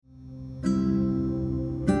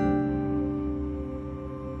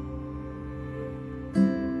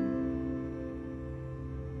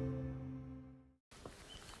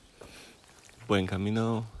buen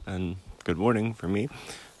camino, and good morning for me.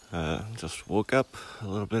 Just woke up a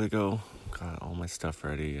little bit ago, got all my stuff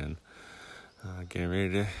ready, and getting ready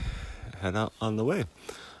to head out on the way.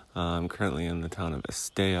 I'm currently in the town of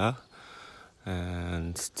Estella,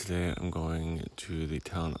 and today I'm going to the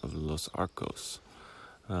town of Los Arcos.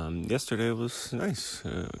 Yesterday was nice.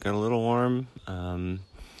 It got a little warm. There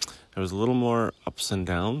was a little more ups and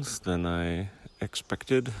downs than I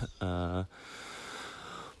expected,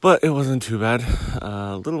 but it wasn't too bad.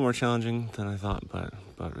 A little more challenging than I thought, but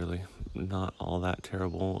really not all that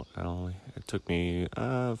terrible. It took me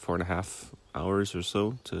 4.5 hours or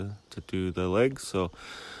so to do the legs. So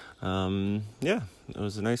it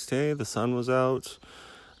was a nice day. The sun was out.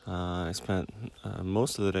 I spent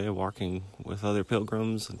most of the day walking with other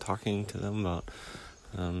pilgrims and talking to them about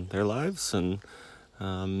their lives, and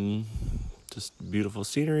just beautiful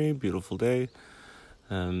scenery, beautiful day.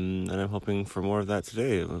 And I'm hoping for more of that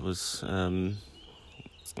today. It was,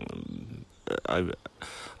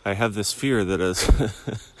 I have this fear that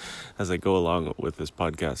as I go along with this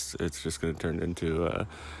podcast, it's just going to turn into,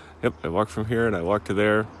 I walk from here and I walk to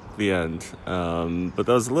there, the end. But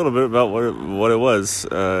that was a little bit about what it was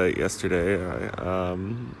yesterday.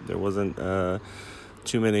 There wasn't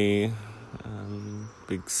too many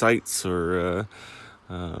big sights or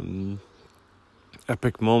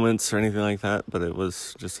epic moments or anything like that, but it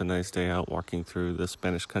was just a nice day out walking through the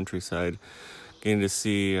Spanish countryside, beginning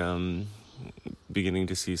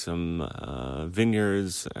to see some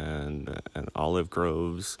vineyards and olive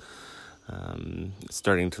groves,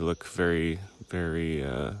 starting to look very, very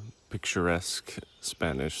picturesque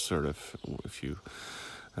Spanish, sort of. If you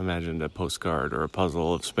imagined a postcard or a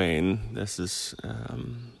puzzle of Spain, this is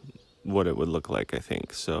what it would look like, I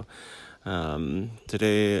think. So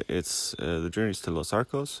today it's the journey's to Los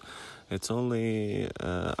Arcos. It's only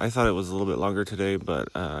I thought it was a little bit longer today,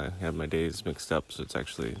 but I had my days mixed up, so it's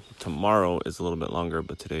actually tomorrow is a little bit longer,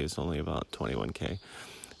 but today is only about 21k.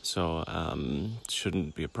 So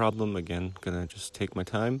shouldn't be a problem. Again, gonna just take my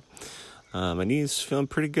time. My knee's feeling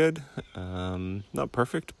pretty good. Not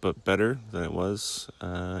perfect, but better than it was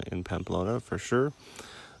in Pamplona for sure.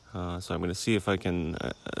 So I'm going to see if I can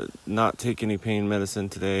not take any pain medicine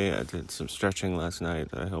today. I did some stretching last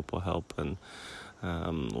night that I hope will help, and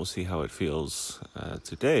we'll see how it feels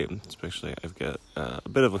today. Especially I've got a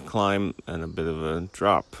bit of a climb and a bit of a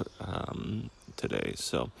drop today.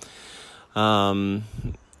 So my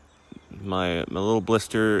little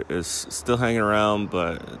blister is still hanging around,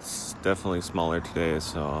 but it's definitely smaller today.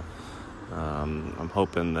 So I'm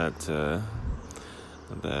hoping that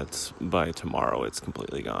by tomorrow it's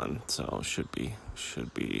completely gone, so should be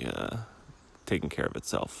taking care of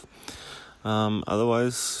itself.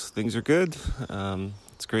 Otherwise things are good.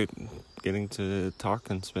 It's great getting to talk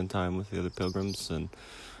and spend time with the other pilgrims, and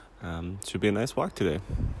should be a nice walk today.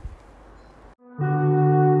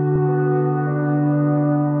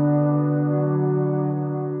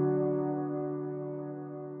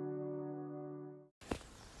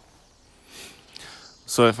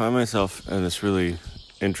 So I find myself in this really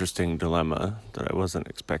interesting dilemma that I wasn't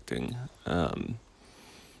expecting. I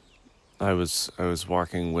was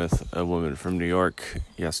walking with a woman from New York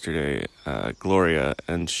yesterday, Gloria,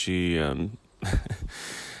 and she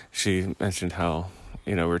she mentioned how,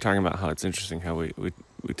 we were talking about how it's interesting how we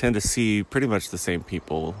tend to see pretty much the same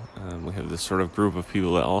people. We have this sort of group of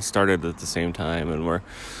people that all started at the same time, and we're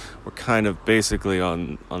kind of basically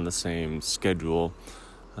on the same schedule.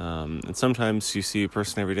 And sometimes you see a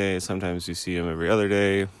person every day, sometimes you see them every other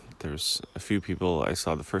day. There's a few people I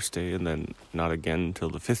saw the first day and then not again until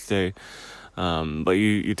the 5th day. But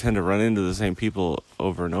you tend to run into the same people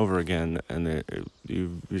over and over again, and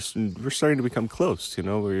we're starting to become close.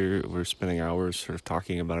 We're spending hours sort of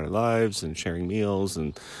talking about our lives and sharing meals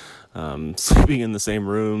and sleeping in the same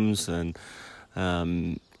rooms, and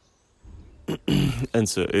and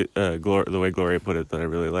so the way Gloria put it that I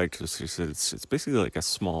really liked was she said it's basically like a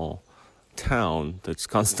small town that's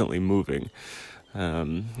constantly moving,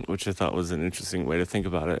 which I thought was an interesting way to think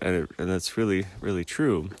about it, and that's really, really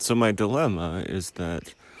true. So my dilemma is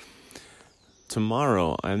that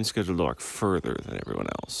tomorrow I'm scheduled to walk further than everyone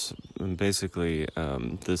else. And basically,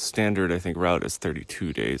 the standard, I think, route is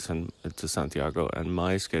 32 days to Santiago, and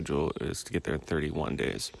my schedule is to get there in 31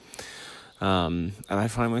 days. And I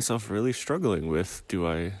find myself really struggling with, do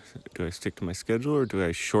I stick to my schedule or do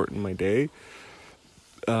I shorten my day?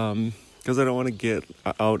 Because I don't want to get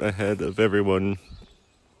out ahead of everyone,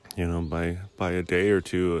 by a day or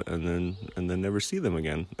two, and then never see them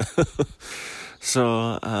again.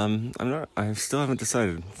 So I still haven't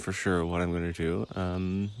decided for sure what I'm going to do.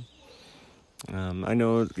 I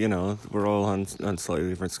know, we're all on slightly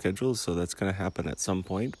different schedules, so that's going to happen at some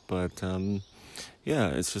point. But yeah,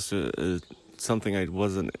 it's just something I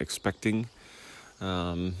wasn't expecting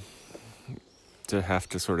um, to have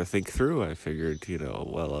to sort of think through. I figured,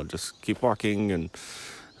 well, I'll just keep walking and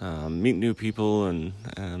meet new people,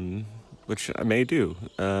 and which I may do.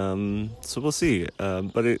 So we'll see.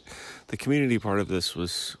 But the community part of this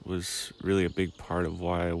was really a big part of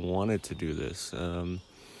why I wanted to do this.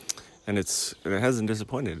 And it hasn't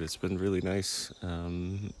disappointed. It's been really nice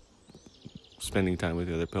spending time with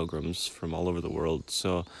the other pilgrims from all over the world.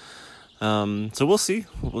 So we'll see.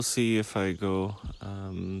 We'll see if I go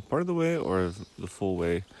part of the way or the full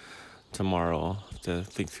way tomorrow. I'll have to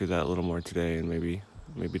think through that a little more today, and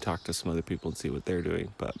maybe talk to some other people and see what they're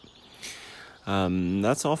doing. But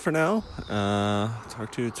that's all for now.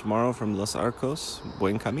 Talk to you tomorrow from Los Arcos.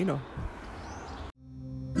 Buen camino.